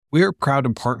We are proud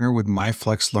to partner with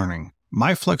MyFlex Learning.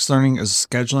 MyFlex Learning is a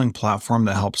scheduling platform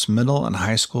that helps middle and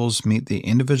high schools meet the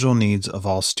individual needs of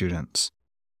all students.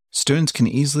 Students can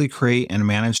easily create and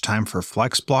manage time for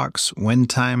flex blocks, win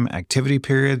time, activity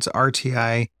periods,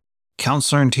 RTI,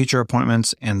 counselor and teacher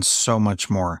appointments, and so much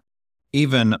more.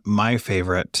 Even my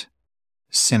favorite,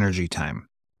 synergy time.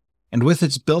 And with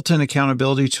its built-in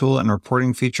accountability tool and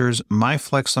reporting features,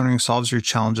 MyFlex Learning solves your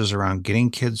challenges around getting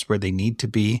kids where they need to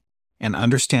be and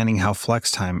understanding how flex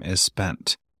time is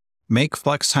spent. Make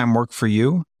flex time work for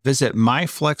you. Visit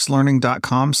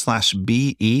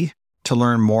myflexlearning.com/BE to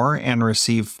learn more and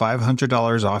receive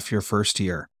 $500 off your first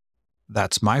year.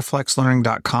 That's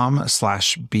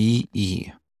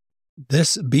myflexlearning.com/BE.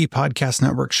 This B Podcast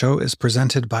Network show is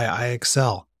presented by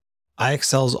iExcel.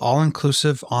 iExcel's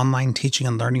all-inclusive online teaching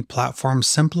and learning platform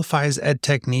simplifies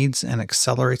edtech needs and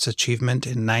accelerates achievement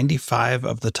in 95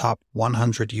 of the top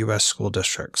 100 U.S. school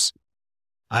districts.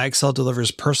 iExcel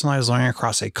delivers personalized learning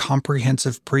across a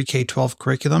comprehensive pre-K-12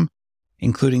 curriculum,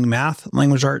 including math,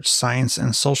 language arts, science,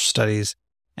 and social studies,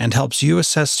 and helps you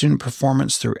assess student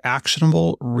performance through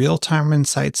actionable, real-time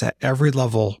insights at every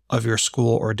level of your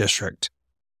school or district.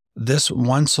 This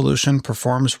one solution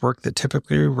performs work that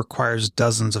typically requires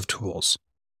dozens of tools.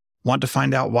 Want to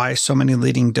find out why so many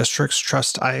leading districts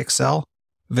trust iExcel?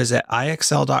 Visit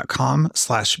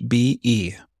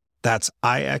iexcel.com/BE. That's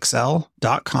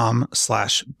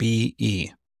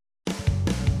iexcel.com/BE.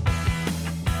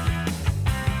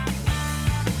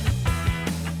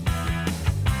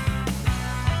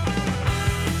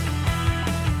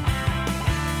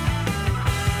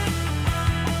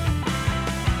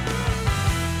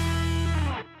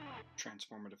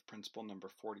 Transformative Principle number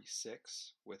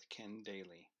 46 with Ken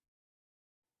Daly.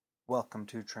 Welcome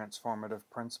to Transformative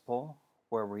Principle,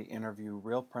 where we interview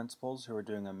real principals who are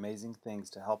doing amazing things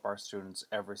to help our students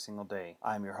every single day.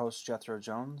 I'm your host, Jethro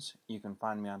Jones. You can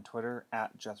find me on Twitter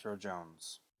at Jethro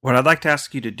Jones. What I'd like to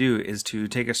ask you to do is to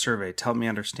take a survey. Help me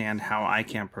understand how I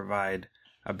can provide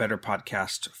a better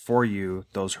podcast for you,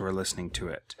 those who are listening to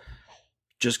it.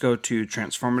 Just go to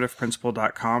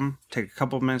transformativeprinciple.com, take a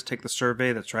couple of minutes, take the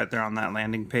survey that's right there on that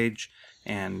landing page,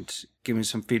 and give me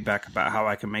some feedback about how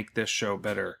I can make this show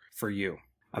better for you,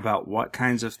 about what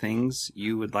kinds of things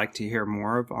you would like to hear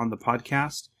more of on the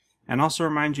podcast, and also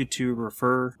remind you to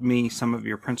refer me some of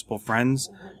your principal friends,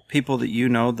 people that you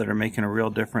know that are making a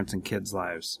real difference in kids'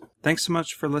 lives. Thanks so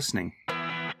much for listening.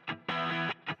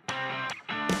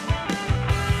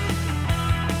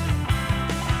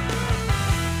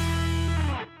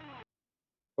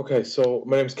 Okay, so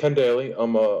my name is Ken Daly.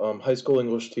 I'm a high school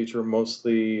English teacher.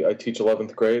 Mostly I teach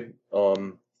 11th grade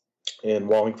in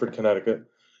Wallingford, Connecticut.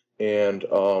 And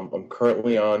I'm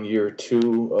currently on year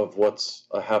 2 of what's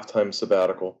a half-time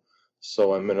sabbatical.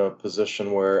 So I'm in a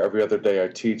position where every other day I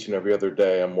teach and every other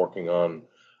day I'm working on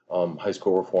high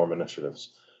school reform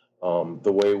initiatives.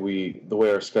 The way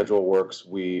our schedule works,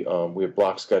 we have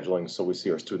block scheduling, so we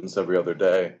see our students every other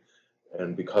day.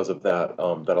 And because of that,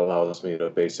 that allows me to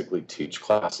basically teach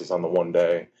classes on the one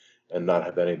day and not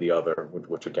have any of the other,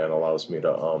 which again allows me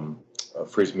to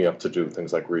frees me up to do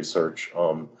things like research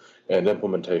and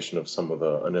implementation of some of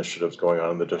the initiatives going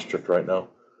on in the district right now.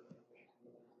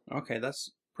 Okay,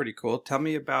 that's pretty cool. Tell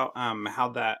me about how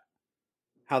that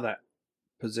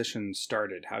position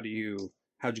started. How'd you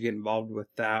get involved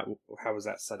with that? How was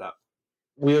that set up?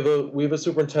 We have a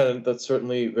superintendent that's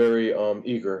certainly very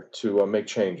eager to make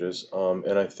changes,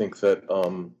 and I think that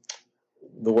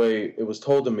the way it was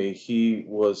told to me, he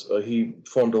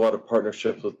formed a lot of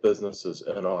partnerships with businesses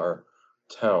in our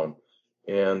town,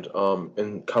 and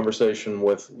in conversation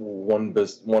with one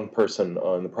person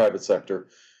in the private sector,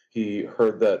 he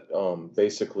heard that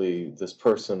basically this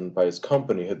person by his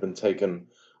company had been taken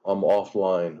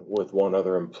offline with one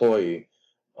other employee.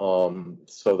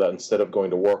 So that instead of going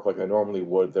to work like they normally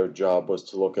would, their job was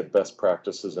to look at best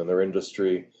practices in their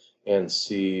industry and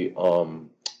see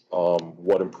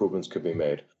what improvements could be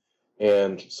made.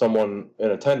 And someone in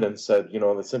attendance said,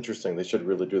 that's interesting. They should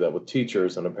really do that with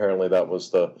teachers. And apparently that was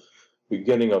the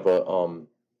beginning of an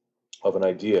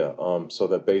idea. So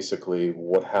that basically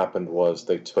what happened was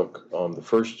they took the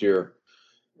first year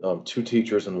 2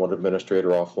 teachers and 1 administrator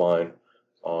offline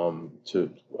on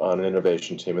an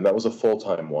innovation team, and that was a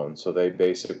full-time one. So they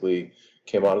basically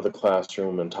came out of the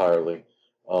classroom entirely,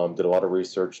 did a lot of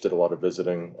research, did a lot of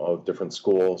visiting of different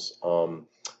schools, and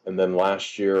then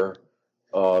last year,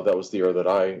 that was the year that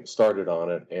I started on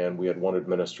it, and we had 1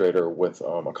 administrator with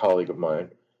a colleague of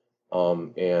mine,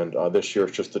 and this year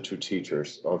it's just the 2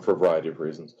 teachers for a variety of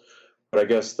reasons. But I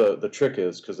guess the trick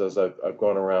is, because as I've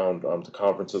gone around to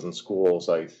conferences and schools,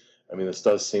 I mean, this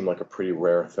does seem like a pretty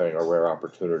rare thing, a rare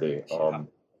opportunity.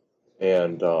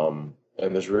 And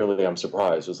there's really, I'm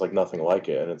surprised, there's like nothing like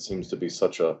it, and it seems to be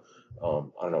such a, I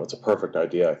don't know, it's a perfect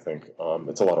idea. I think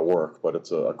it's a lot of work, but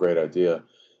it's a great idea.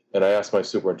 And I asked my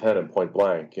superintendent point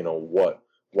blank,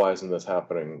 why isn't this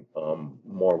happening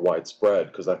more widespread?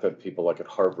 Because I've had people like at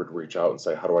Harvard reach out and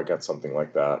say, how do I get something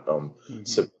like that?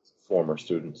 Mm-hmm. Former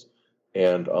students,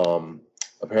 and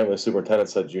apparently the superintendent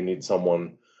said you need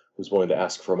someone who's willing to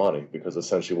ask for money, because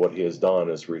essentially what he has done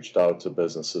is reached out to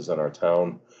businesses in our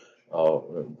town, uh,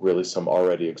 really some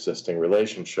already existing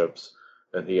relationships,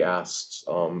 and he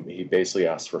basically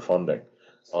asked for funding,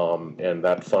 and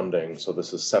that funding. So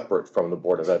this is separate from the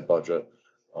Board of Ed budget,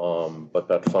 but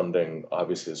that funding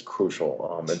obviously is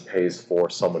crucial, and pays for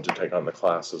someone to take on the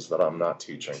classes that I'm not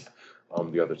teaching,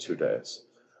 the other 2 days.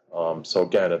 So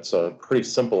again, it's a pretty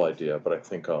simple idea, but I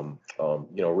think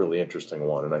really interesting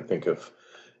one. And I think if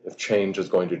change is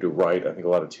going to do right, I think a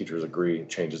lot of teachers agree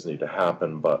changes need to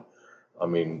happen. But I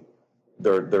mean,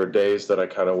 there are days that I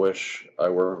kind of wish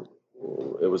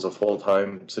it was a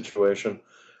full-time situation.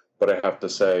 But I have to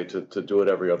say, to do it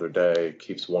every other day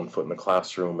keeps one foot in the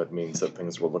classroom. It means that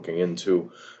things we're looking into,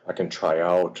 I can try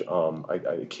out.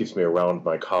 It keeps me around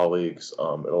my colleagues.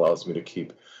 It allows me to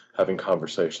keep having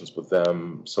conversations with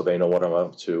them so they know what I'm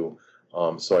up to.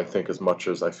 So I think as much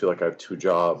as I feel like I have two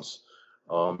jobs,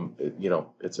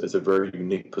 it's a very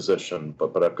unique position,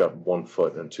 but I've got one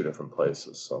foot in two different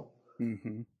places. So.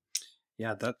 Mm-hmm.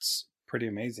 Yeah, that's pretty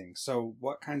amazing. So,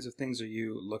 what kinds of things are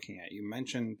you looking at? You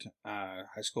mentioned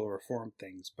high school reform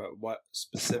things, but what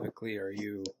specifically are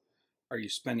you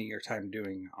spending your time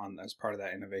doing on as part of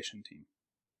that innovation team?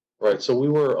 Right.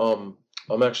 So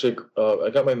I'm actually, I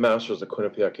got my master's at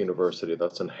Quinnipiac University.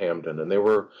 That's in Hamden, and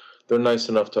they're nice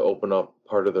enough to open up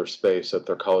part of their space at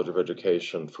their College of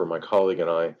Education for my colleague and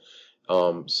I.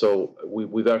 So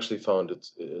we've actually found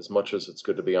it's, as much as it's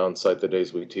good to be on site the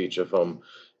days we teach.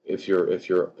 If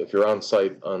you're on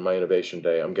site on my innovation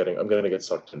day, I'm going to get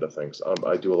sucked into things.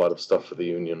 I do a lot of stuff for the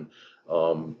union,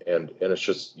 and it's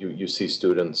just you see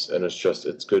students, and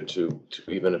it's good to,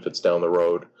 even if it's down the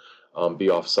road, be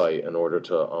off site in order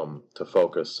to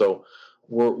focus. So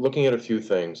we're looking at a few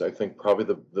things. I think probably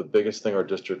the biggest thing our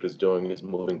district is doing is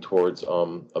moving towards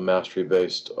a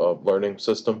mastery-based learning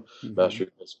system, Mm-hmm.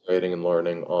 mastery-based grading and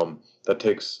learning. That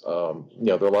takes, there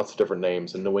are lots of different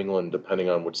names. In New England, depending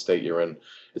on which state you're in,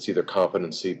 it's either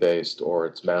competency-based, or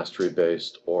it's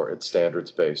mastery-based, or it's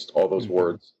standards-based. All those Mm-hmm.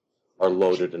 words are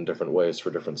loaded in different ways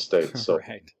for different states. So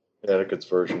Right. Connecticut's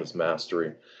version is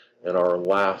mastery, and our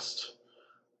last,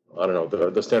 I don't know,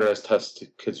 the standardized test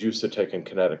kids used to take in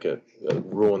Connecticut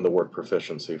ruined the word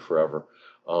proficiency forever.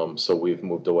 So we've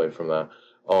moved away from that.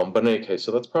 But in any case,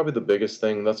 so that's probably the biggest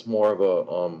thing. That's more of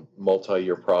a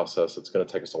multi-year process. It's going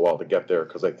to take us a while to get there,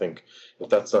 because I think if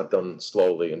that's not done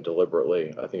slowly and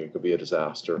deliberately, I think it could be a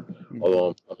disaster. Mm-hmm.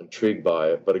 Although I'm intrigued by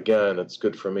it. But again, it's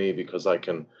good for me because I've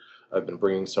been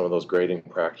bringing some of those grading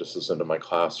practices into my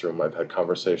classroom. I've had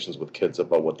conversations with kids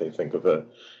about what they think of it.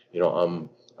 You know,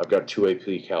 I've got two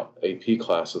AP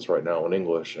classes right now in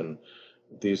English, and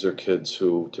these are kids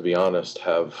who, to be honest,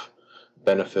 have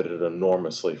benefited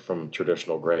enormously from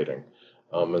traditional grading.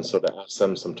 And so to ask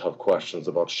them some tough questions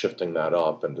about shifting that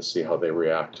up and to see how they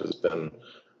react has been,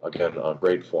 again,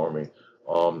 great for me.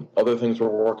 Other things we're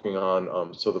working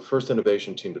on. So the first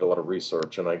innovation team did a lot of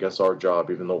research, and I guess our job,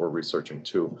 even though we're researching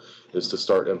too, is to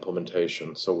start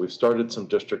implementation. So we've started some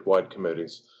district-wide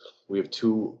committees. We have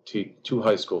two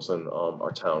high schools in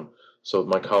our town. So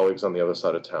my colleagues on the other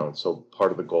side of town. So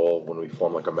part of the goal when we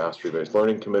form like a mastery-based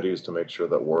learning committee is to make sure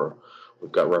that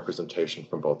we've got representation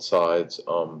from both sides.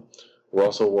 We're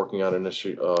also working on an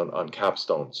issue on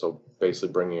capstone. So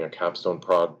basically bringing a capstone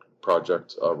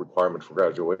project requirement for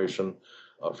graduation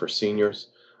for seniors.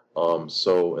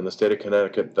 So in the state of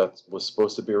Connecticut, that was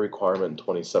supposed to be a requirement in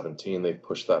 2017. They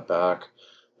pushed that back.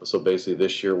 So basically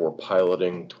this year we're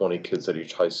piloting 20 kids at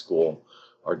each high school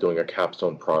are doing a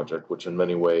capstone project, which in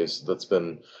many ways that's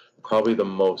been probably the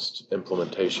most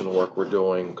implementation work we're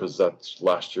doing, because that's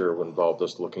last year involved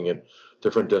us looking at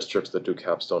different districts that do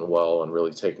capstone well and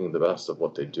really taking the best of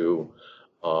what they do.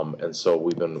 And so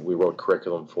we wrote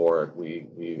curriculum for it.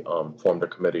 We formed a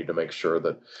committee to make sure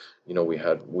that we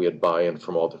had buy-in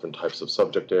from all different types of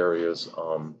subject areas.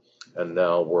 And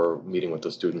now we're meeting with the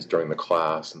students during the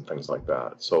class and things like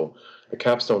that. So the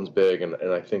capstone's big, and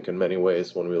I think in many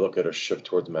ways when we look at a shift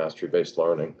towards mastery-based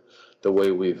learning, the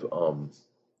way we've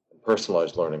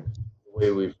personalized learning, the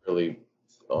way we've really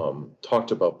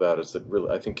talked about that is that really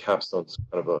I think capstone's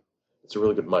it's a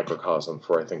really good microcosm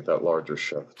for I think that larger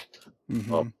shift. Um,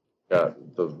 Mm-hmm. yeah,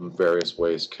 the various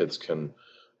ways kids can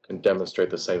demonstrate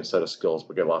the same set of skills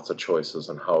but get lots of choices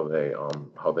in how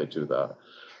they do that.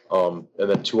 And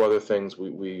then two other things,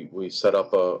 we set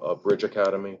up a bridge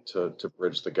academy to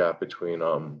bridge the gap between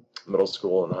middle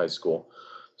school and high school.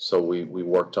 So we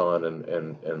worked on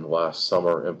and last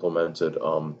summer implemented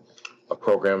a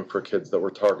program for kids that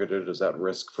were targeted as at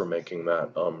risk for making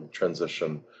that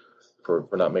transition, for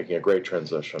not making a great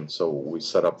transition. So we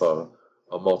set up a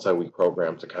multi-week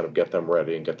program to kind of get them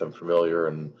ready and get them familiar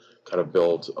and kind of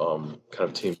build kind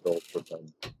of team build with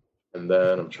them. And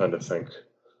then I'm trying to think.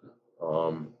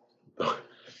 Um,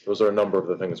 those are a number of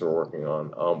the things we're working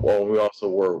on. Well, we also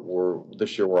we're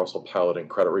this year we're also piloting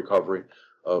credit recovery,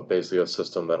 basically a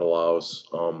system that allows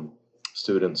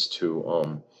students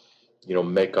to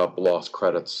make up lost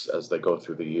credits as they go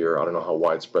through the year. I don't know how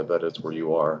widespread that is where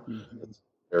you are. Mm-hmm. It's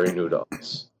very new to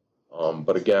us.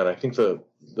 But again, I think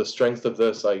the strength of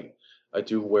this, I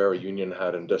do wear a union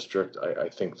hat in district. I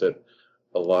think that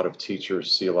a lot of teachers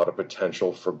see a lot of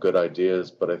potential for good ideas,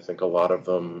 but I think a lot of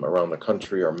them around the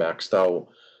country are maxed out.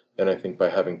 And I think by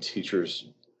having teachers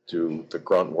do the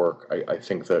grunt work, I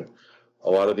think that a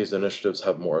lot of these initiatives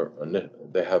have more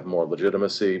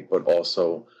legitimacy, but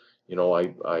also,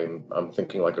 I'm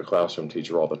thinking like a classroom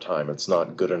teacher all the time. It's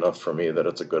not good enough for me that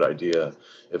it's a good idea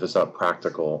if it's not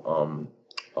practical.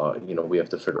 We have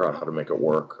to figure out how to make it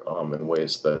work in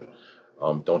ways that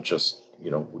don't just,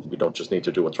 we don't just need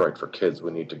to do what's right for kids.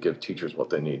 We need to give teachers what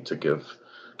they need to give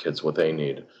kids what they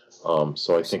need.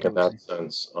 So I think in Absolutely.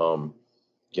 that sense,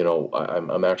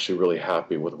 I'm actually really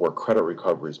happy with where credit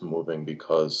recovery is moving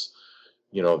because,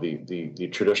 the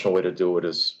traditional way to do it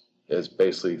is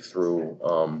basically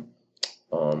um,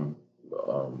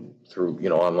 through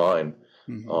online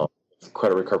Mm-hmm. um,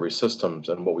 credit recovery systems.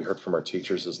 And what we heard from our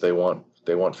teachers is they want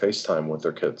FaceTime with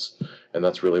their kids, and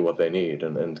that's really what they need.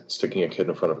 And sticking a kid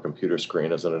in front of a computer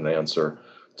screen isn't an answer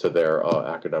to their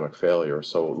academic failure.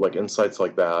 So like insights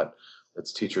like that,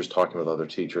 it's teachers talking with other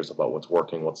teachers about what's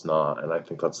working, what's not, and I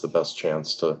think that's the best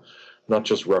chance to not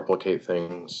just replicate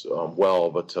things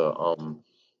well, but to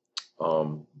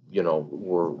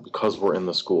we're in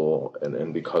the school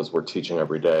and because we're teaching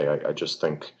every day. I just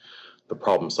think the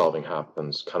problem solving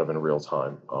happens kind of in real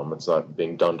time. It's not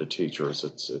being done to teachers.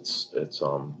 It's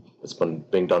been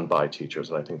being done by teachers,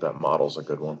 and I think that model's a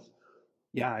good one.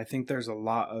 Yeah, I think there's a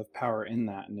lot of power in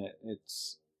that, and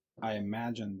it's. I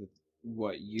imagine that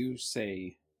what you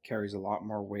say carries a lot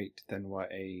more weight than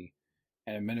what an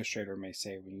administrator may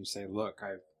say when you say, "Look,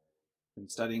 I've been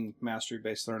studying mastery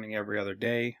based learning every other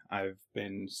day. I've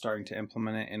been starting to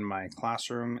implement it in my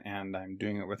classroom, and I'm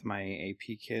doing it with my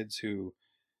AP kids who,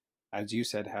 as you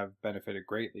said, have benefited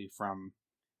greatly from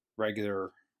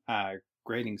regular uh,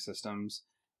 grading systems.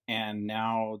 And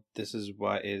now this is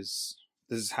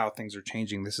how things are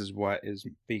changing. This is what is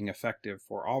being effective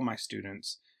for all my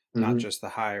students, not Mm-hmm. just the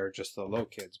high or just the low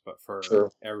kids, but for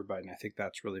Sure. everybody. And I think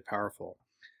that's really powerful.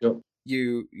 Yep.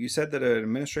 You said that an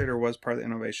administrator was part of the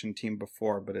innovation team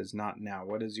before, but is not now.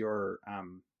 What is your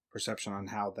perception on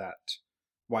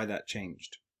why that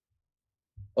changed?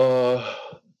 Uh,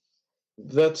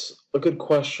 that's a good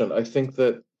question. I think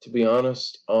that, to be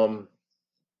honest,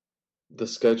 the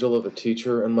schedule of a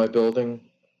teacher in my building,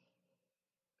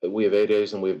 we have A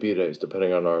days and we have B days,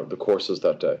 depending on the courses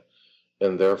that day.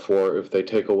 And therefore, if they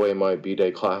take away my B day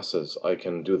classes, I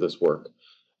can do this work.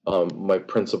 My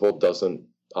principal doesn't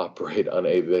operate on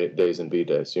days and B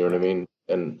days. You know what I Right.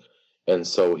 mean? And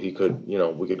so he could,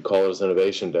 we could call it his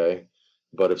innovation day,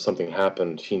 but if something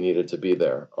happened, he needed to be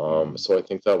there. Mm-hmm. So I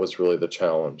think that was really the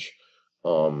challenge.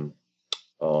 Um,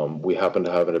 we happened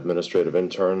to have an administrative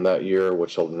intern that year,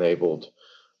 which enabled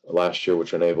last year,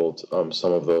 which enabled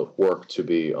some of the work to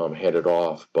be handed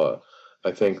off. But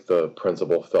I think the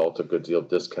principal felt a good deal of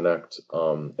disconnect.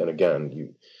 And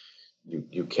again,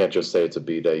 you can't just say it's a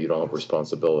B day. You don't have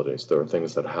responsibilities. There are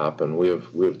things that happen. We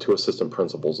have two assistant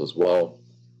principals as well,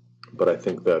 but I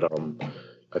think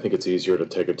it's easier to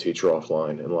take a teacher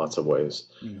offline in lots of ways.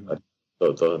 Mm-hmm. Uh,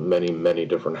 the many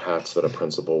different hats that a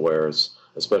principal wears,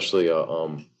 especially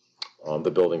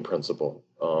the building principal.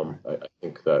 Right. I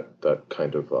think that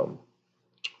kind of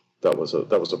that was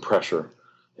a pressure,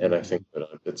 and I Mm-hmm. think that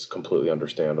it's completely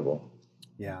understandable.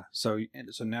 Yeah. So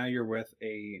now you're with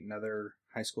another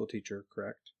high school teacher,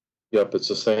 correct? Yep, it's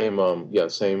the same.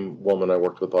 Same woman I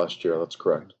worked with last year. That's Okay.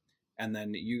 correct. And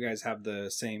then you guys have the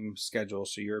same schedule,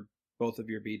 so your both of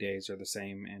your B days are the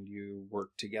same, and you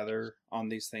work together on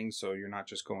these things, so you're not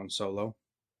just going solo.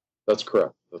 That's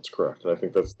correct. That's correct. And I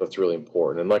think that's really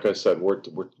important. And like I said,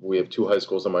 we have two high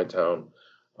schools in my town,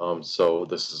 so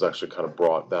this has actually kind of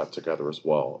brought that together as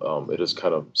well. It is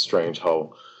kind of strange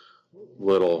how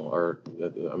little, or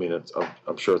I mean,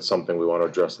 I'm sure it's something we want to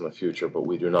address in the future, but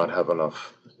we do not have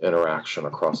enough interaction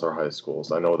across our high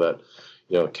schools. I know that,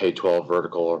 K-12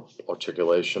 vertical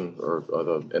articulation or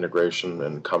the integration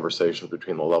and conversation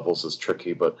between the levels is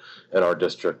tricky, but in our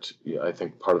district, I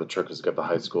think part of the trick is to get the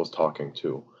high schools talking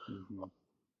too. Mm-hmm.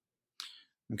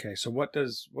 Okay, so what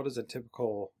does a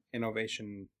typical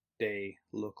innovation day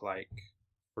look like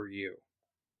for you?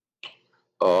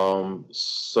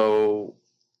 So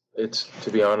it's,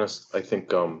 to be honest, I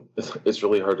think it's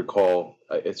really hard to call.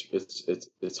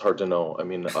 It's hard to know. I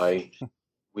mean,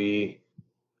 we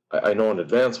I know in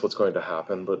advance what's going to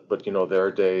happen, but there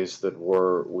are days that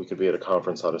we could be at a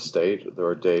conference out of state. There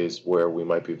are days where we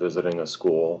might be visiting a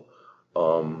school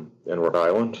in Rhode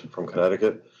Island from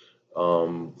Connecticut.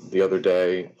 The other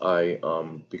day,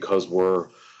 because we're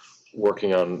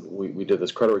working on, we did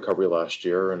this credit recovery last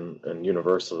year, and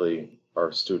universally,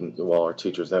 our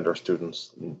teachers and our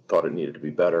students thought it needed to be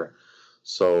better.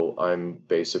 So I'm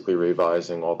basically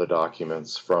revising all the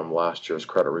documents from last year's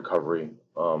credit recovery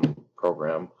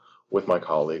program with my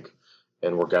colleague,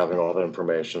 and we're gathering all the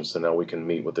information so now we can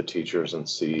meet with the teachers and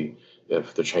see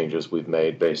if the changes we've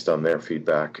made based on their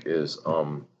feedback is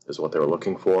what they were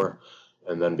looking for.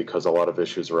 And then because a lot of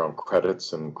issues around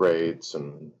credits and grades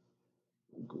and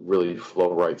really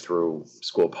flow right through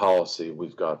school policy, we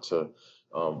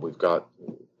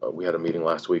had a meeting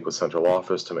last week with central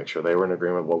office to make sure they were in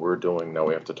agreement with what we were doing. Now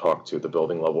we have to talk to the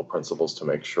building level principals to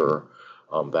make sure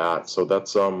that. So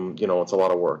that's it's a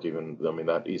lot of work.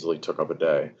 That easily took up a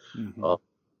day.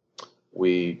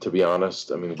 Mm-hmm. To be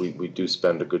honest, we do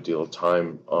spend a good deal of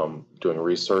time doing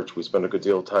research. We spend a good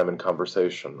deal of time in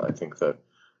conversation. I think that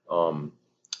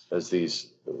as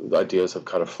these ideas have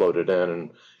kind of floated in,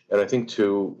 and I think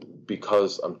too,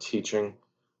 because I'm teaching,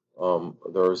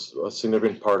 there's a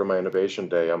significant part of my innovation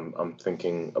day. I'm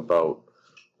thinking about.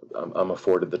 I'm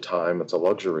afforded the time. It's a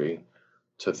luxury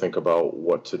to think about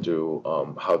what to do,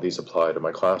 how these apply to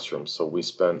my classroom. So we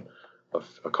spent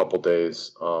a couple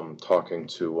days talking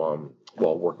to,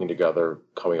 working together,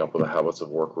 coming up with a habits of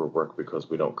work rubric because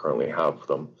we don't currently have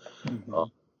them. Mm-hmm.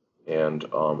 And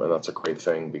that's a great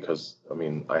thing because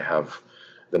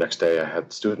the next day I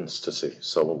had students to see,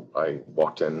 so I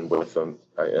walked in with them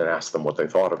and asked them what they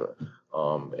thought of it,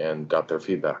 and got their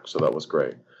feedback. So that was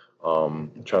great.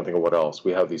 I'm trying to think of what else.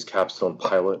 We have these capstone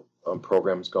pilot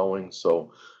programs going,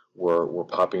 so we're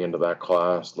popping into that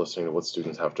class, listening to what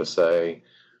students have to say,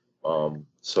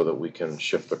 so that we can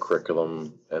shift the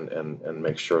curriculum and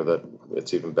make sure that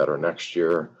it's even better next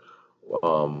year.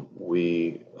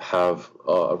 We have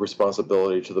a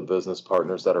responsibility to the business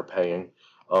partners that are paying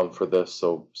for this,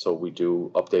 so we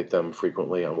do update them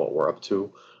frequently on what we're up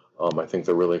to. I think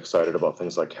they're really excited about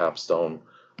things like Capstone.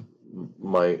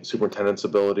 My superintendent's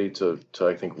ability to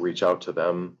I think reach out to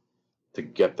them to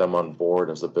get them on board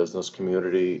as a business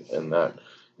community, and that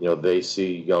they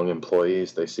see young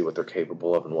employees, they see what they're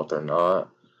capable of and what they're not.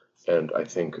 And I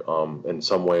think in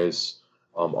some ways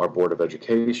our Board of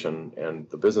Education and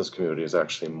the business community is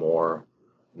actually more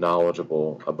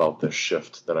knowledgeable about this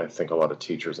shift than I think a lot of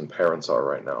teachers and parents are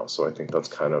right now. So I think that's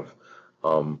kind of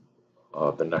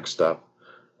the next step.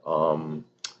 And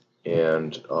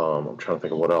I'm trying to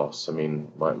think of what else.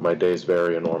 My days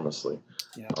vary enormously.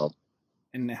 Yeah.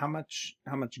 And how much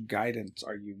guidance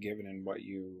are you given in what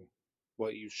you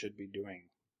should be doing?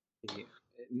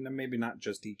 Maybe not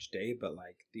just each day, but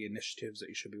like the initiatives that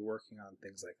you should be working on,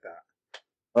 things like that.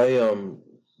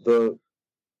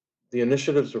 The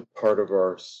initiatives are part of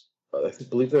our.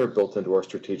 Believe they're built into our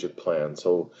strategic plan.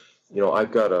 So,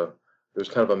 there's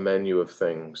kind of a menu of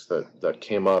things that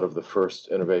came out of the first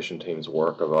innovation team's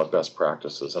work about best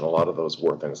practices, and a lot of those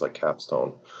were things like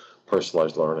capstone,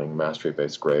 personalized learning,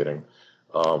 mastery-based grading.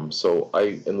 So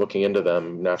in looking into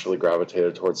them, naturally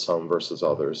gravitated towards some versus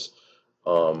others.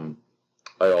 But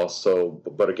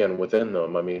again, within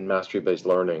them, mastery-based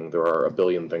learning, there are a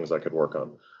billion things I could work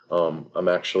on.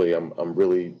 I'm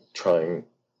really trying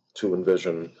to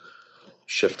envision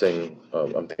shifting.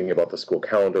 I'm thinking about the school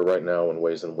calendar right now and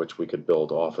ways in which we could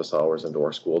build office hours into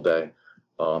our school day,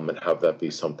 and have that be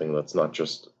something that's not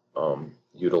just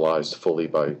utilized fully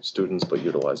by students, but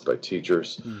utilized by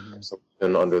teachers. Mm-hmm. So,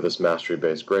 and under this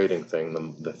mastery-based grading thing,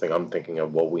 the thing I'm thinking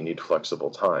of, well, we need flexible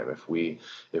time. If we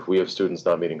have students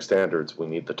not meeting standards, we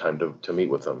need the time to meet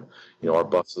with them. Our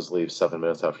buses leave 7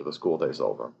 minutes after the school day's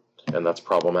over, and that's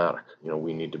problematic.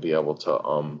 We need to be able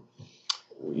to,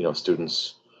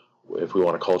 students, if we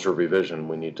want a culture of revision,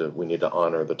 we need to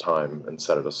honor the time and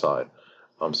set it aside,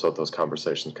 so that those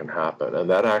conversations can happen. And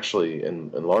that actually,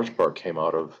 in large part, came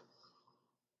out of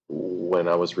when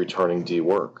I was returning D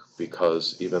work,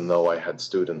 because even though I had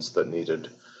students that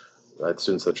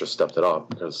just stepped it up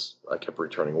because I kept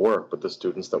returning work, but the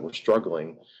students that were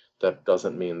struggling, that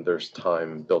doesn't mean there's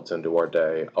time built into our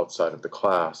day outside of the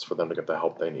class for them to get the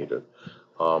help they needed.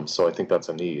 So I think that's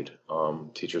a need.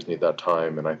 Teachers need that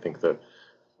time, and I think that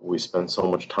we spend so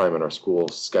much time in our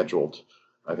schools scheduled.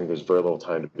 I think there's very little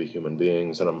time to be human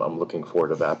beings, and I'm looking forward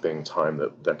to that being time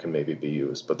that can maybe be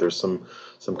used. But there's some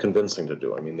convincing to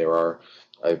do. I mean, there are.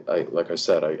 I like I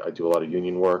said, I do a lot of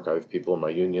union work. I have people in my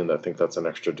union that think that's an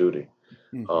extra duty.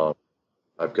 Mm-hmm.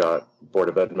 I've got Board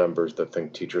of Ed members that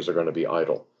think teachers are going to be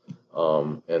idle,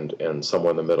 and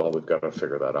somewhere in the middle, we've got to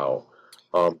figure that out.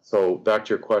 So back to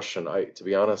your question, to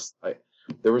be honest,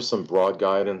 there was some broad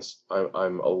guidance.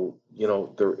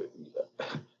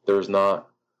 There's not.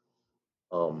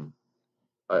 Um,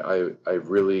 I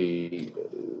really,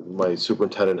 my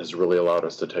superintendent has really allowed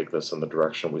us to take this in the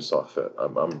direction we saw fit.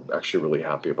 I'm actually really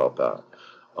happy about that.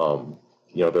 Um,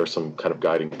 there are some kind of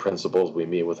guiding principles. We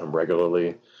meet with him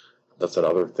regularly. That's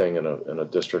another thing in a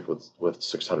district with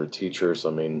 600 teachers.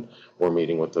 I mean, we're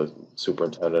meeting with the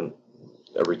superintendent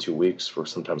every 2 weeks for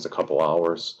sometimes a couple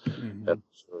hours, Mm-hmm. and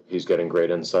he's getting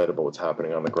great insight about what's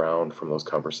happening on the ground from those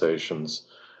conversations.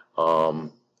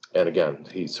 Um, and again,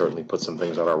 he certainly put some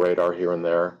things on our radar here and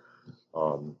there.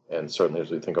 And certainly, as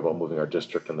we think about moving our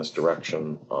district in this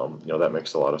direction, that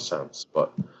makes a lot of sense.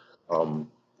 But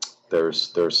um,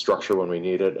 there's structure when we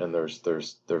need it, and there's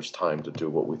time to do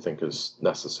what we think is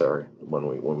necessary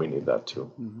when we need that too.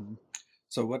 Mm-hmm.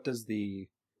 So what does the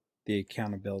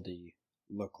accountability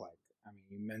look like? I mean,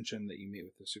 you mentioned that you meet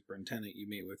with the superintendent, you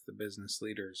meet with the business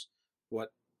leaders. What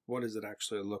does it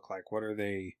actually look like?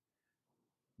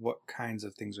 What kinds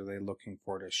of things are they looking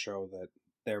for to show that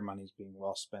their money's being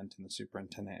well spent and the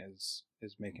superintendent is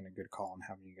making a good call on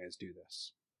having you guys do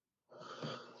this?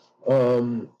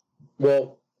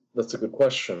 Well, that's a good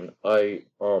question. I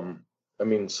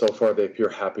mean, so far they appear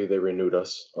happy they renewed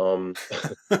us. And,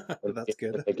 That's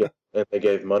good. and they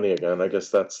gave money again. I guess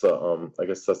that's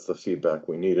the feedback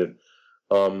we needed.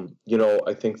 I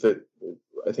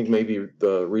think maybe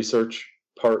the research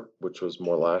part, which was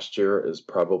more last year, is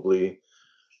probably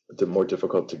more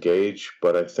difficult to gauge.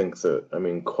 But I think that, I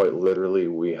mean, quite literally,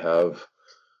 we have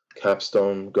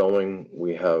Capstone going,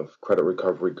 we have Credit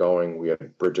Recovery going, we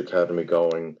have Bridge Academy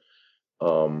going.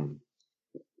 Um,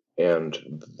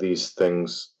 and these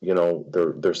things,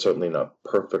 they're certainly not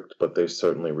perfect, but they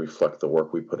certainly reflect the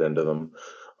work we put into them.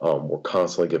 We're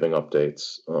constantly giving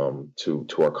updates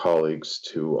to our colleagues,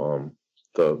 to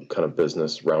the kind of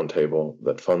business roundtable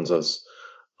that funds us,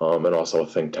 and also a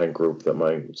think tank group that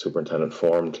my superintendent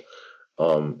formed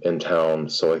in town.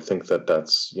 So I think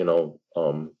that's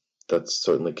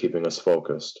certainly keeping us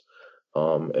focused.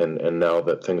 And now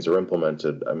that things are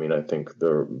implemented, I mean, I think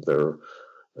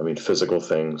physical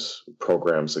things,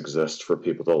 programs exist for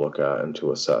people to look at and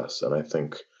to assess. And I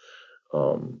think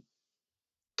um,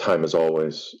 time is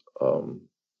always,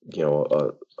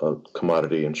 a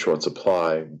commodity in short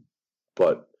supply.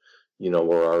 But,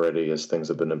 we're already, as things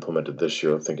have been implemented this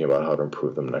year, thinking about how to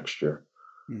improve them next year.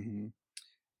 Mm-hmm.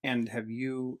 And have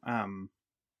you,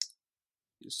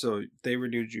 so they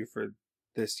renewed you for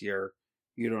this year.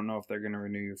 You don't know if they're going to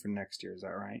renew you for next year. Is that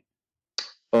right?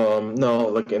 No,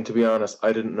 like, and to be honest,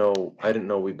 I didn't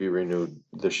know we'd be renewed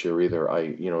this year either.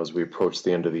 As we approach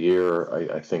the end of the year,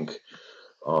 I think,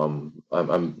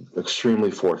 I'm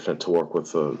extremely fortunate to work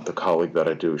with the colleague that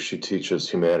I do. She teaches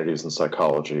humanities and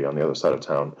psychology on the other side of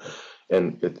town.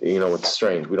 And it's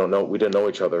strange. We didn't know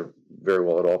each other very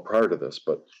well at all prior to this,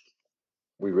 but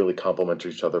we really complement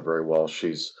each other very well.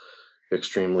 She's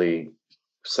extremely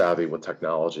savvy with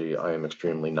technology. I am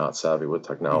extremely not savvy with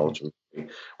Mm-hmm. technology.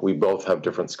 We both have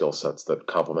different skill sets that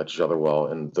complement each other well.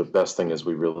 And the best thing is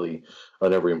we really,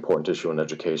 on every important issue in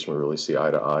education, we really see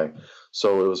eye to eye.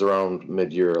 So it was around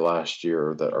mid-year last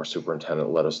year that our superintendent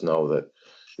let us know that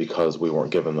because we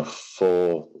weren't given the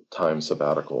full time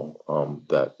sabbatical,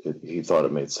 he thought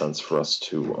it made sense for us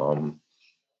to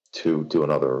do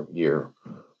another year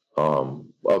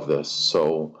of this.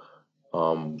 So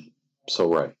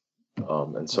right.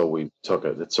 And so we took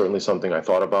it. It's certainly something I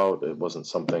thought about. It wasn't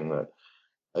something that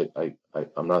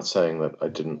I'm not saying that I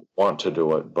didn't want to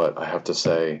do it, but I have to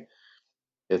say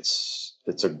it's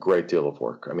a great deal of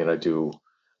work. I mean,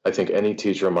 I think any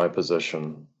teacher in my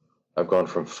position, I've gone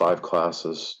from 5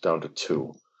 classes down to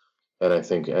 2. And I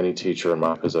think any teacher in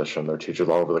my position, there are teachers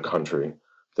all over the country,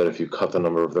 that if you cut the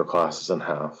number of their classes in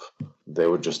half, they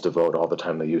would just devote all the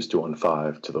time they used to on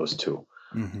 5 to those 2.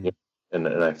 Mm-hmm. Yeah. And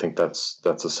I think that's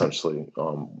essentially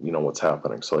what's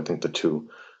happening. So I think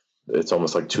it's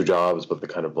almost like 2 jobs, but they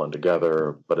kind of blend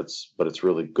together. But it's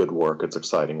really good work. It's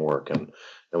exciting work. And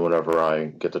whenever I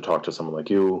get to talk to someone like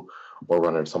you, or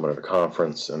run into someone at a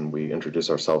conference, and we introduce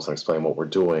ourselves and explain what we're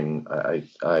doing,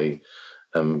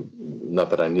 not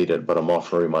that I need it, but I'm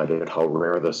often reminded how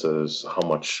rare this is, how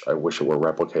much I wish it were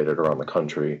replicated around the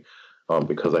country,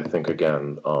 because I think,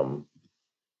 again,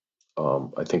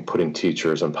 I think putting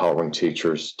teachers, empowering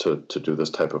teachers to do this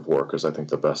type of work is, I think,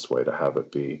 the best way to have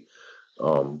it be,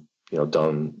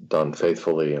 done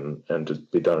faithfully and to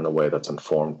be done in a way that's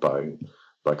informed by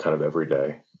kind of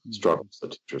everyday struggles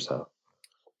that teachers have.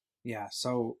 Yeah.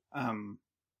 So, I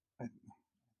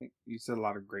think you said a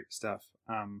lot of great stuff.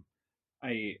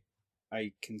 I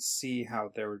I can see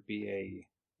how there would be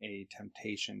a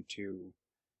temptation to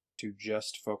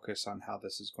just focus on how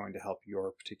this is going to help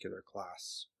your particular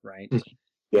class, right?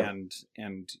 Yeah.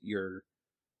 And you're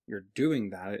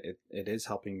doing that. It is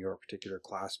helping your particular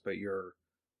class, but you're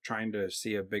trying to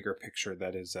see a bigger picture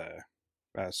that is a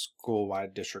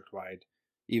school-wide, district-wide,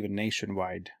 even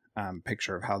nationwide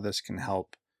picture of how this can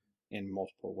help in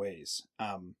multiple ways.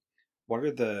 What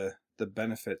are the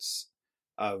benefits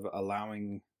of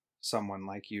allowing someone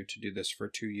like you to do this for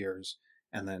 2 years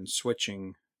and then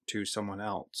switching to someone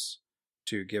else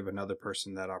to give another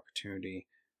person that opportunity?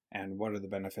 And what are the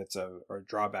benefits of or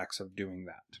drawbacks of doing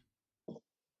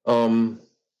that? Um,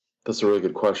 that's a really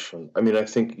good question. I mean, I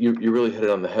think you really hit it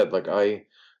on the head. There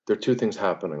are two things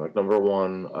happening. Like, number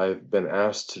one, I've been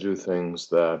asked to do things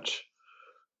that,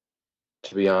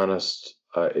 to be honest,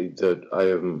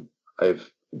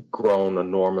 I've grown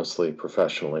enormously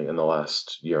professionally in the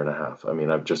last year and a half. I mean,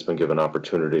 I've just been given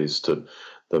opportunities to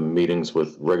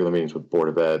regular meetings with Board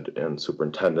of Ed and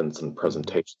superintendents and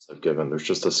presentations I've given. There's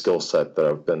just a skill set that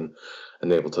I've been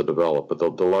enabled to develop. But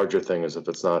the larger thing is, if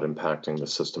it's not impacting the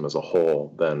system as a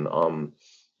whole, then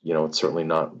it's certainly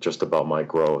not just about my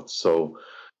growth. So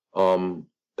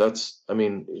that's, I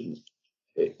mean,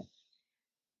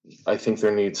 I think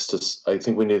I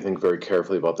think we need to think very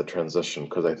carefully about the transition,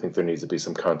 because I think there needs to be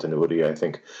some continuity. I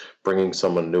think bringing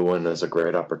someone new in is a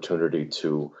great opportunity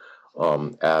to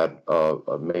add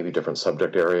a maybe different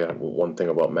subject area. One thing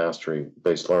about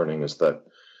mastery-based learning is that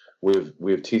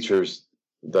we have teachers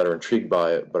that are intrigued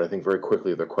by it, but I think very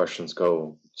quickly their questions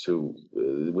go to,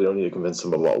 we don't need to convince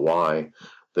them about why,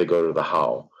 they go to the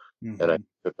how. And I think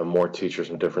that the more teachers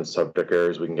in different subject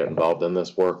areas we can get involved in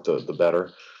this work, the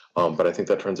better. But I think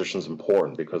that transition is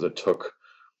important because it took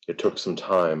some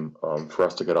time for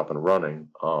us to get up and running.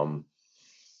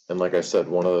 And like I said,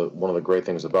 one of the great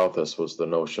things about this was the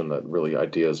notion that really I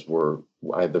had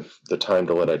the time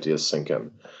to let ideas sink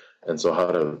in. And so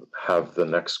how to have the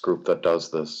next group that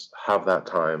does this have that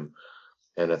time,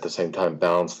 and at the same time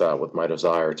balance that with my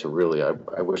desire to really,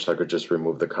 I wish I could just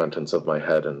remove the contents of my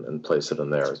head and place it in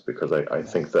theirs, because I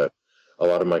think that a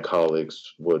lot of my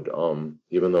colleagues would,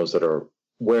 even those that are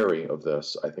wary of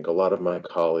this, I think a lot of my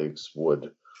colleagues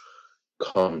would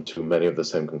come to many of the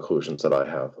same conclusions that I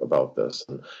have about this.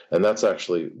 And that's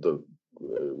actually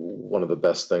one of the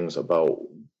best things about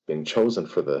being chosen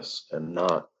for this and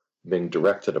not being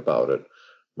directed about it.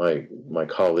 My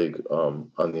colleague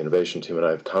on the innovation team and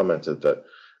I have commented that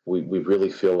we really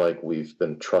feel like we've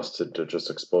been trusted to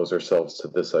just expose ourselves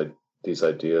to these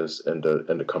ideas and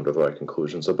to come to the right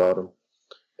conclusions about them.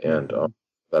 And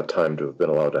that time to have been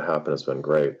allowed to happen has been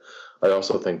great. I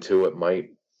also think too it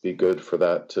might be good for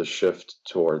that to shift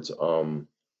towards middle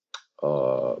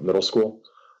school.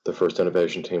 The first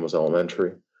innovation team was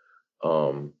elementary,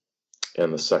 and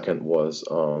the second was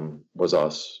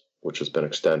us, which has been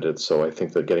extended. So I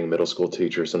think that getting middle school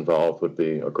teachers involved would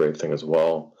be a great thing as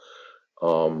well.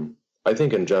 I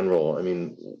think in general, I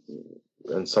mean,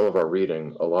 in some of our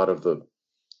reading, a lot of the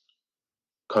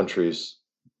countries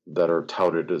that are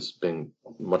touted as being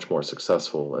much more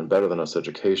successful and better than us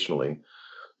educationally,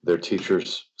 their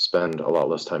teachers spend a lot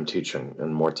less time teaching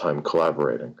and more time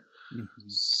collaborating.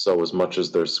 So as much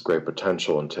as there's great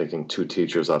potential in taking 2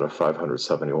 teachers out of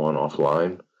 571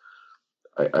 offline,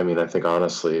 I mean, I think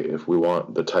honestly, if we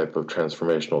want the type of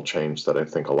transformational change that I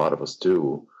think a lot of us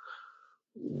do,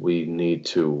 we need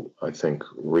to, I think,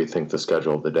 rethink the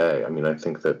schedule of the day. I mean, I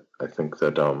think that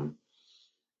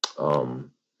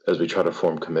as we try to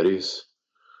form committees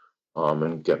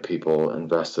and get people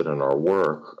invested in our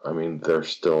work, I mean, they're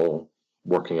still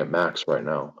working at max right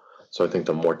now. So I think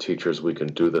the more teachers we can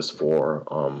do this for,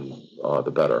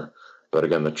 the better. But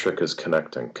again, the trick is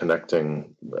connecting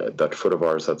that foot of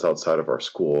ours that's outside of our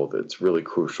school. It's really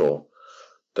crucial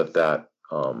that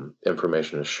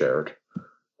information is shared.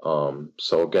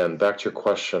 So again, back to your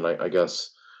question, I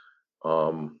guess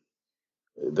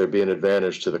there'd be an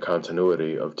advantage to the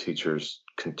continuity of teachers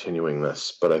continuing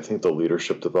this, but I think the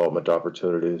leadership development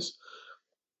opportunities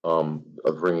of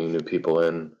bringing new people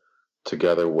in,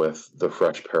 together with the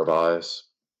fresh pair of eyes,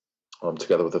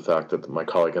 together with the fact that my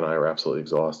colleague and I are absolutely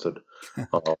exhausted,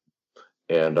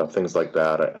 and things like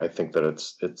that. I think that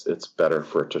it's better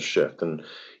for it to shift. And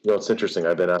it's interesting.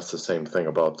 I've been asked the same thing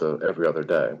about the every other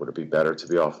day. Would it be better to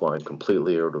be offline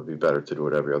completely, or would it be better to do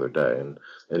it every other day? And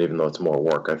even though it's more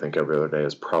work, I think every other day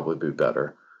is probably be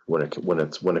better when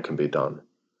it can be done.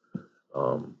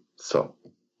 So.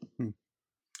 Hmm.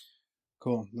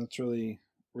 Cool. That's really,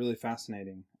 really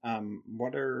fascinating.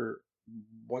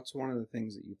 What's one of the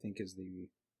things that you think is the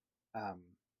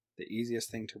easiest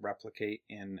thing to replicate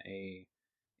in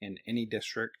any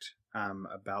district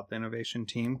about the innovation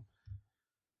team?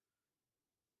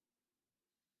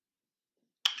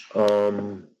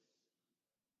 Um,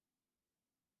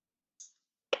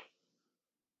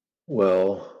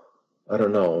 well, I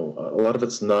don't know. A lot of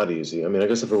it's not easy. I mean, I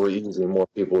guess if it were easy, more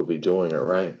people would be doing it,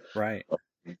 right? Right.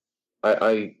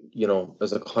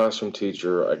 As a classroom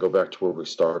teacher, I go back to where we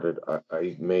started.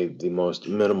 I made the most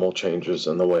minimal changes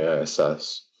in the way I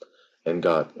assess and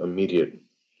got immediate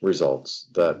results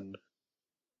Mm-hmm.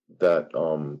 that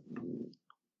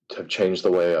have changed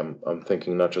the way I'm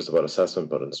thinking, not just about assessment,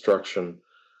 but instruction.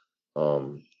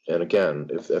 And again,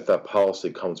 if that policy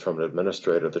comes from an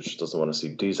administrator that just doesn't want to see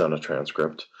D's on a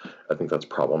transcript, I think that's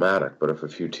problematic. But if a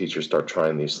few teachers start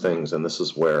trying these things, and this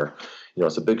is where,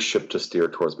 it's a big ship to steer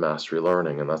towards mastery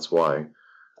learning, and that's why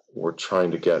we're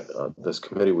trying to get this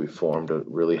committee we formed to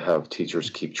really have teachers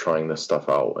keep trying this stuff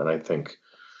out. And I think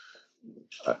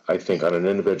on an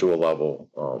individual level,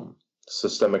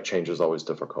 systemic change is always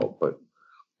difficult, but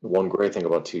one great thing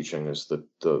about teaching is the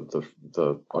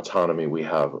autonomy we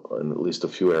have in at least a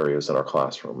few areas in our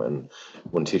classroom. And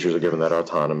when teachers are given that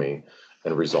autonomy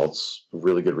and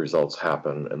really good results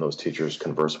happen, and those teachers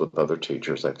converse with other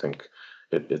teachers, I think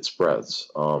it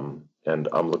spreads. And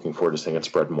I'm looking forward to seeing it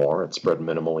spread more. It's spread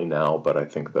minimally now, but I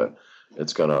think that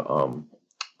it's going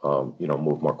to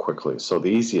move more quickly. So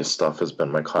the easiest stuff has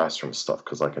been my classroom stuff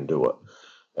because I can do it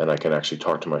and I can actually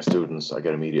talk to my students. I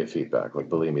get immediate feedback. Like,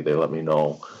 believe me, they let me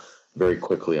know very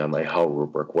quickly on my how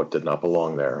rubric what did not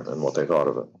belong there and what they thought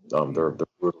of it. They're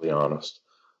brutally honest.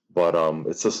 But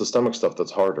it's the systemic stuff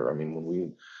that's harder. I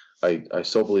mean, I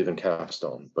so believe in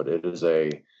capstone, but it is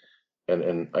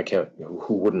and I can't.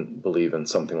 Who wouldn't believe in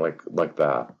something like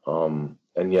that?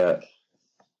 And yet,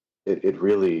 it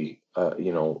really,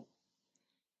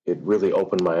 it really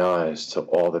opened my eyes to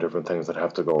all the different things that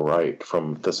have to go right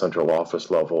from the central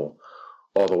office level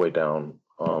all the way down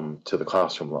to the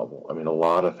classroom level. I mean, a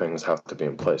lot of things have to be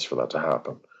in place for that to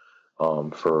happen.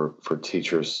 For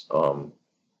teachers, I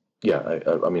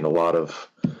mean, a lot of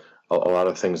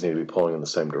things need to be pulling in the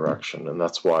same direction, and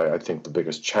that's why I think the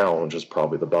biggest challenge is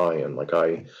probably the buy-in. Like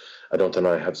I don't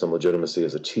deny I have some legitimacy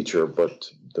as a teacher, but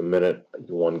the minute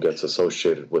one gets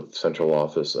associated with central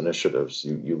office initiatives,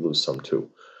 you lose some too.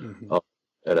 Mm-hmm. Um,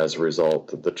 and as a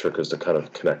result, the trick is to kind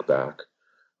of connect back.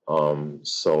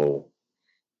 So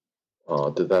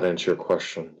did that answer your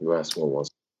question? You asked what was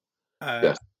Uh,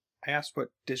 Yes. I asked what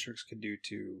districts could do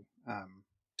to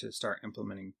start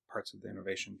implementing parts of the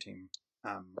innovation team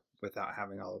without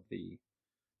having all of the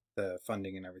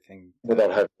funding and everything that.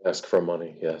 Without having to ask for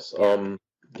money, yes. Yeah.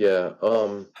 Yeah.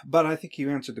 But I think you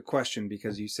answered the question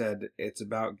because you said it's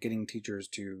about getting teachers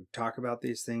to talk about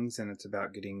these things and it's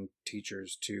about getting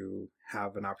teachers to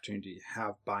have an opportunity to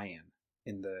have buy-in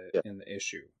Yeah. in the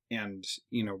issue. And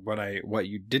what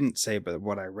you didn't say, but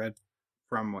what I read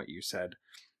from what you said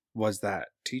was that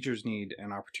teachers need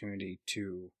an opportunity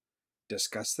to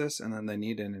discuss this and then they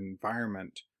need an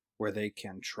environment where they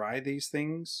can try these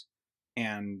things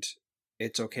and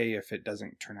it's okay if it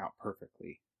doesn't turn out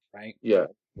perfectly, right? Yeah,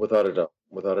 without a doubt.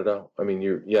 Without a doubt. I mean,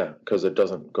 yeah, because it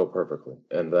doesn't go perfectly,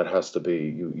 and that has to be.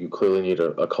 You clearly need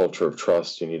a culture of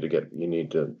trust. You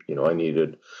need to. I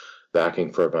needed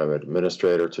backing for my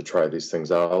administrator to try these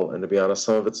things out, and to be honest,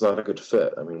 some of it's not a good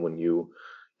fit. I mean, when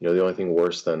the only thing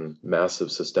worse than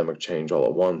massive systemic change all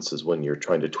at once is when you're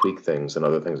trying to tweak things and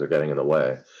other things are getting in the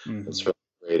way. And Mm-hmm. certainly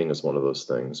grading is one of those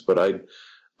things. But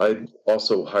I'd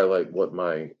also highlight what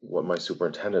my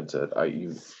superintendent did.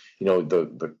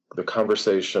 The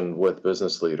conversation with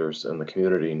business leaders and the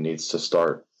community needs to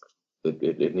start.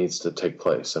 It needs to take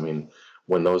place. I mean,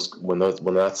 when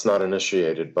that's not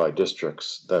initiated by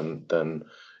districts, then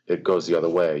it goes the other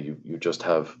way. You just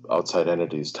have outside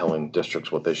entities telling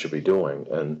districts what they should be doing,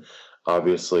 and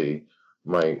obviously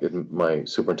my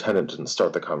superintendent didn't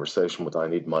start the conversation with I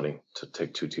need money to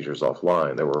take two teachers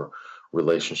offline. There were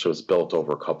relationships built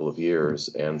over a couple of years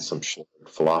and Right. some shared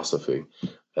philosophy,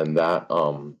 and that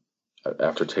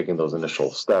after taking those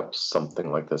initial steps,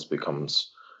 something like this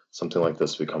becomes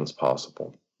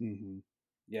possible. Mm-hmm.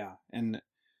 Yeah. And,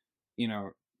 you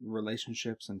know,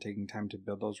 relationships and taking time to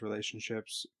build those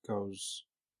relationships goes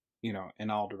in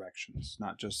all directions,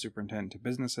 not just superintendent to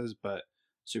businesses, but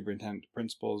superintendent to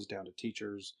principals, down to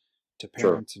teachers, to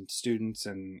Sure, parents and students,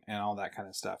 and all that kind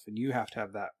of stuff. And you have to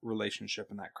have that relationship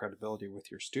and that credibility with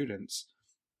your students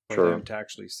for them sure. to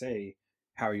actually say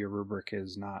how your rubric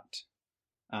is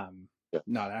um, Yeah.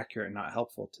 not accurate, not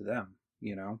helpful to them.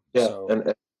 Yeah, So,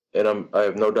 and I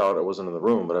have no doubt I wasn't in the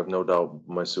room, but I have no doubt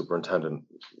my superintendent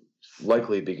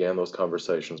likely began those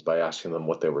conversations by asking them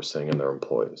what they were seeing in their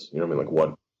employees. You know what I mean? Like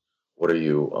mhm, what are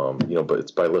you, but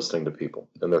it's by listening to people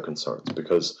and their concerns,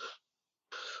 because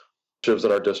initiatives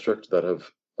in our district that have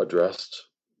addressed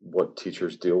what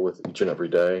teachers deal with each and every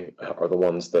day are the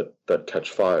ones that catch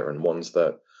fire, and ones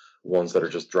that are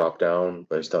just dropped down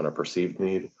based on a perceived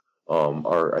need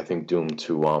are, I think, doomed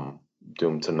to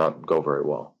not go very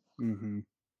well. mhm,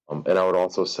 And I would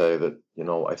also say that,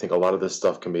 I think a lot of this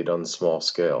stuff can be done small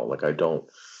scale. Like, I don't,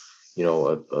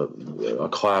 a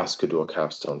class could do a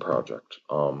capstone project.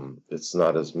 It's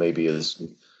not as maybe as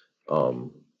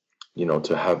um,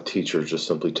 to have teachers just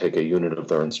simply take a unit of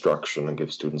their instruction and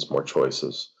give students more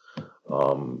choices,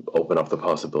 open up the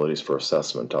possibilities for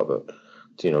assessment of it.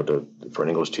 For an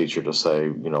English teacher to say,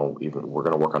 even we're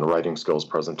going to work on writing skills,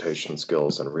 presentation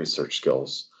skills, and research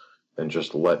skills, and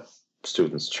just let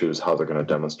students choose how they're going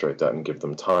to demonstrate that and give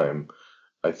them time,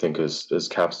 I think is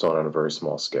capstone on a very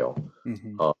small scale.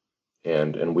 mhm, Um,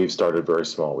 and we've started very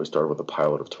small. We started with a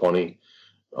pilot of 20.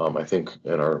 I think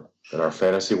in our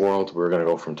fantasy world, we're going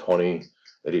to go from 20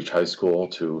 at each high school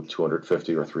to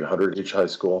 250 or 300 at each high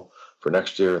school for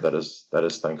next year. That is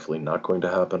thankfully not going to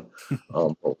happen.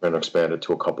 We're going to expand it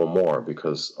to a couple more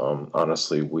because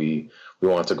honestly, we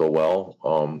want it to go well.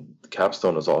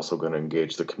 Capstone is also going to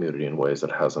engage the community in ways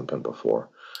that hasn't been before,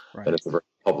 and right. it's a very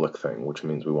public thing, which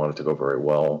means we want it to go very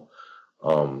well.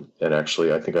 And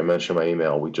actually, I think I mentioned in my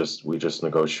email, we just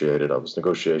negotiated. I was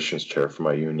negotiations chair for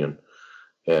my union,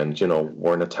 and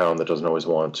we're in a town that doesn't always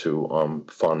want to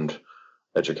fund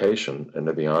education. And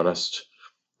to be honest,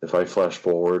 if I flash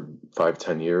forward 5,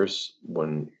 10 years,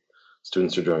 when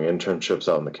students are doing internships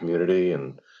out in the community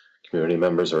and community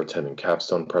members are attending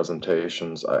capstone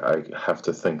presentations, I have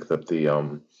to think that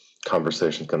the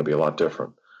conversation is going to be a lot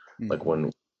different. Like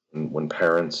Mhm. when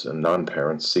parents and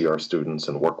non-parents see our students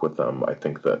and work with them, I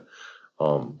think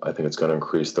it's going to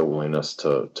increase their willingness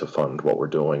to fund what we're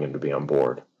doing and to be on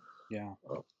board. Yeah,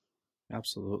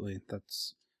 absolutely.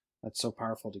 That's so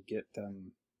powerful to get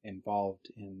them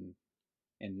involved in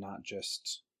not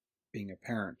just being a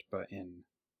parent, but in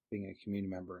being a community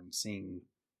member and seeing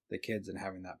the kids and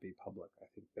having that be public. I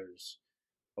think there's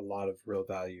a lot of real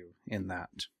value in that.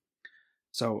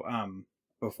 So,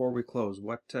 before we close,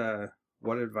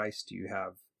 what advice do you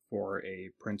have for a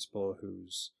principal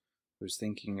who's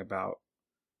thinking about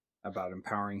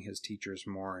empowering his teachers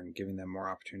more and giving them more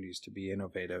opportunities to be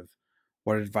innovative?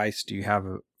 What advice do you have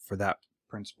for that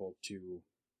principal to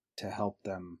help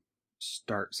them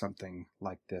start something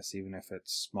like this, even if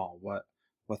it's small? What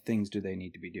things do they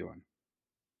need to be doing?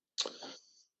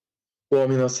 Well, I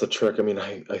mean, that's the trick. I mean,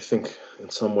 I think in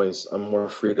some ways I'm more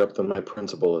freed up than my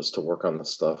principal is to work on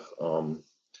this stuff.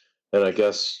 And I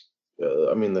guess,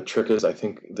 I mean, the trick is, I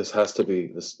think this has to be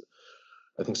this.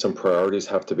 I think some priorities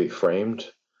have to be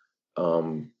framed,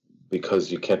 um,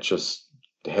 because you can't just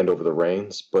hand over the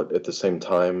reins. But at the same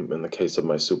time, in the case of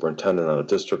my superintendent on a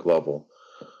district level,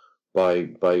 by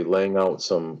laying out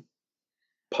some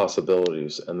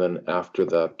possibilities, and then after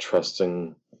that,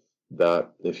 trusting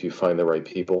that if you find the right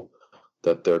people,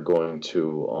 that they're going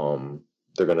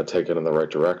to take it in the right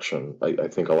direction. I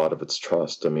think a lot of it's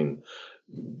trust. I mean,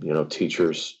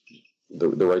 teachers, the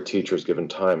right teachers given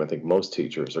time, I think most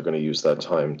teachers are going to use that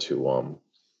time to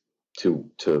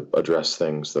address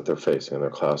things that they're facing in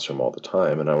their classroom all the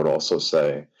time. And I would also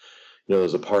say,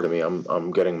 there's a part of me.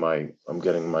 I'm getting my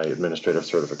administrative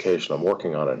certification. I'm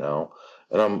working on it now,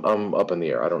 and I'm up in the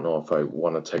air. I don't know if I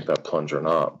want to take that plunge or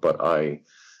not, but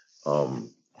um,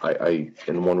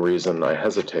 and one reason I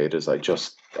hesitate is I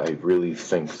really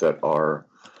think that our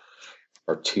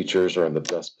teachers are in the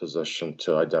best position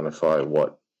to identify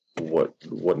what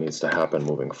needs to happen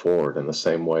moving forward, in the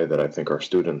same way that I think our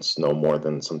students know more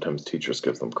than sometimes teachers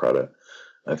give them credit.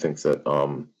 I think that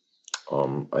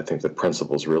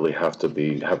principals really have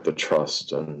the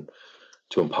trust and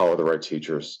to empower the right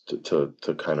teachers to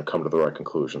kind of come to the right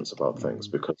conclusions about things,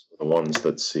 Mm-hmm. because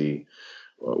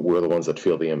we're the ones that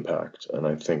feel the impact. And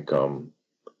I think,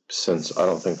 since I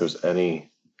don't think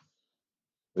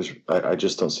I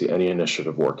just don't see any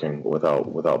initiative working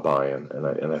without buy-in,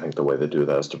 and I think the way to do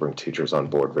that is to bring teachers on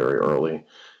board very early.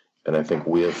 And I think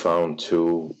we have found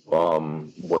too,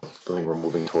 what thing we're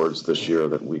moving towards this year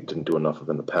that we didn't do enough of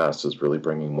in the past is really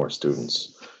bringing more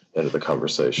students into the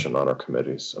conversation on our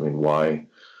committees. I mean, why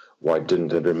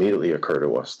didn't it immediately occur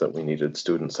to us that we needed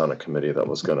students on a committee that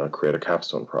was going to create a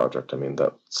capstone project? I mean,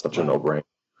 that's such a no-brainer,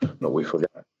 but we forget.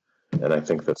 And I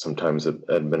think that sometimes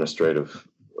administrators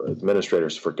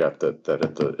forget that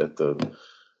at the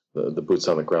boots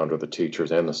on the ground are the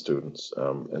teachers and the students.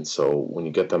 And so when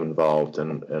you get them involved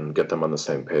and get them on the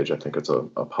same page, I think it's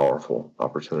a powerful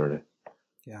opportunity.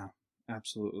 Yeah,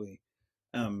 absolutely.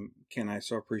 Ken, I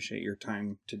so appreciate your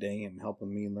time today and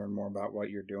helping me learn more about what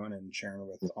you're doing and sharing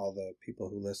with all the people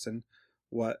who listen.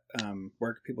 Where can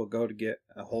people go to get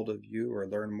a hold of you or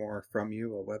learn more from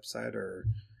you, a website or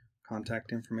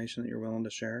contact information that you're willing to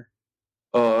share?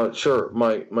 Sure.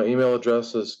 My email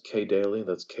address is kdaly,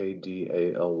 that's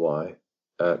KDALY,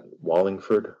 at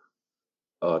Wallingford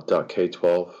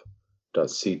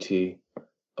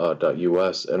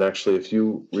 .k12.ct.us. And actually, if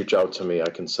you reach out to me, I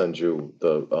can send you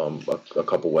a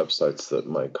couple websites that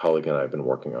my colleague and I have been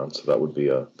working on. So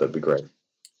that'd be great.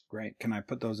 Great. Can I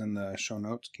put those in the show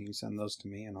notes? Can you send those to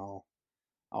me and I'll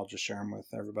just share them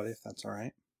with everybody if that's all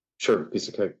right? Sure. Piece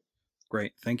of cake.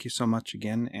 Great. Thank you so much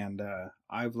again. And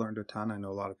I've learned a ton. I know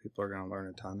a lot of people are going to learn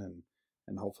a ton,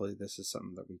 and hopefully this is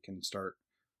something that we can start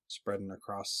spreading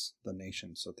across the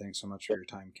nation. So thanks so much for your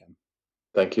time, Ken.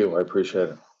 Thank you. I appreciate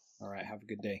it. All right. Have a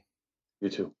good day. You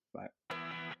too. Bye.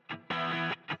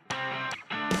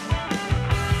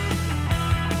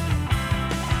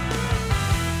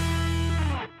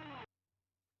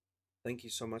 Thank you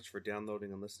so much for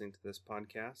downloading and listening to this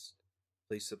podcast.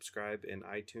 Please subscribe in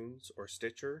iTunes or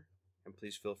Stitcher, and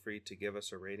please feel free to give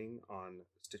us a rating on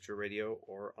Stitcher Radio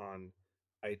or on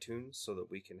iTunes so that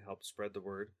we can help spread the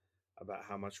word about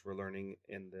how much we're learning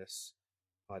in this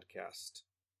podcast.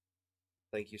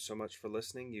 Thank you so much for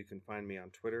listening. You can find me on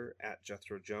Twitter at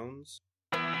Jethro Jones.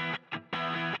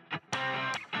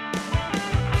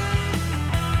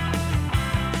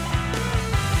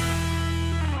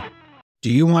 Do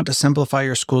you want to simplify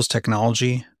your school's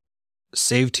technology,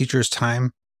 save teachers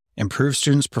time, improve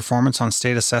students' performance on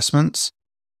state assessments?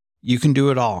 You can do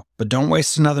it all, but don't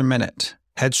waste another minute.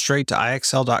 Head straight to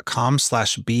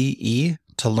ixl.com/BE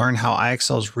to learn how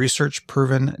IXL's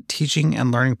research-proven teaching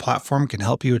and learning platform can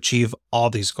help you achieve all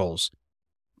these goals.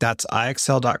 That's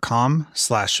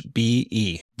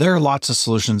ixl.com/BE. There are lots of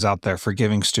solutions out there for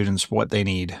giving students what they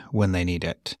need when they need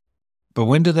it. But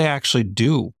when do they actually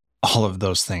do all of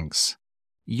those things?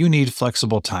 You need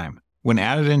flexible time. When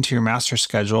added into your master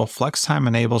schedule, Flex Time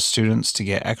enables students to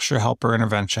get extra help or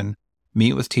intervention,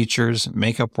 meet with teachers,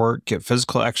 make up work, get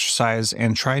physical exercise,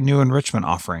 and try new enrichment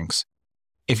offerings.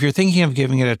 If you're thinking of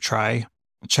giving it a try,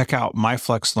 check out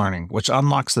MyFlex Learning, which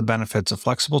unlocks the benefits of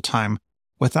flexible time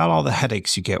without all the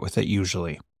headaches you get with it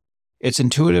usually. Its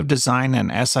intuitive design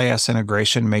and SIS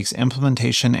integration makes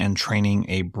implementation and training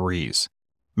a breeze.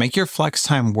 Make your flex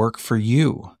time work for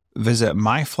you. Visit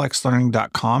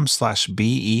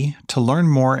myflexlearning.com/BE to learn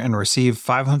more and receive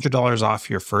 $500 off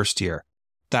your first year.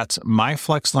 That's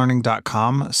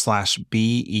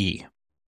myflexlearning.com/BE.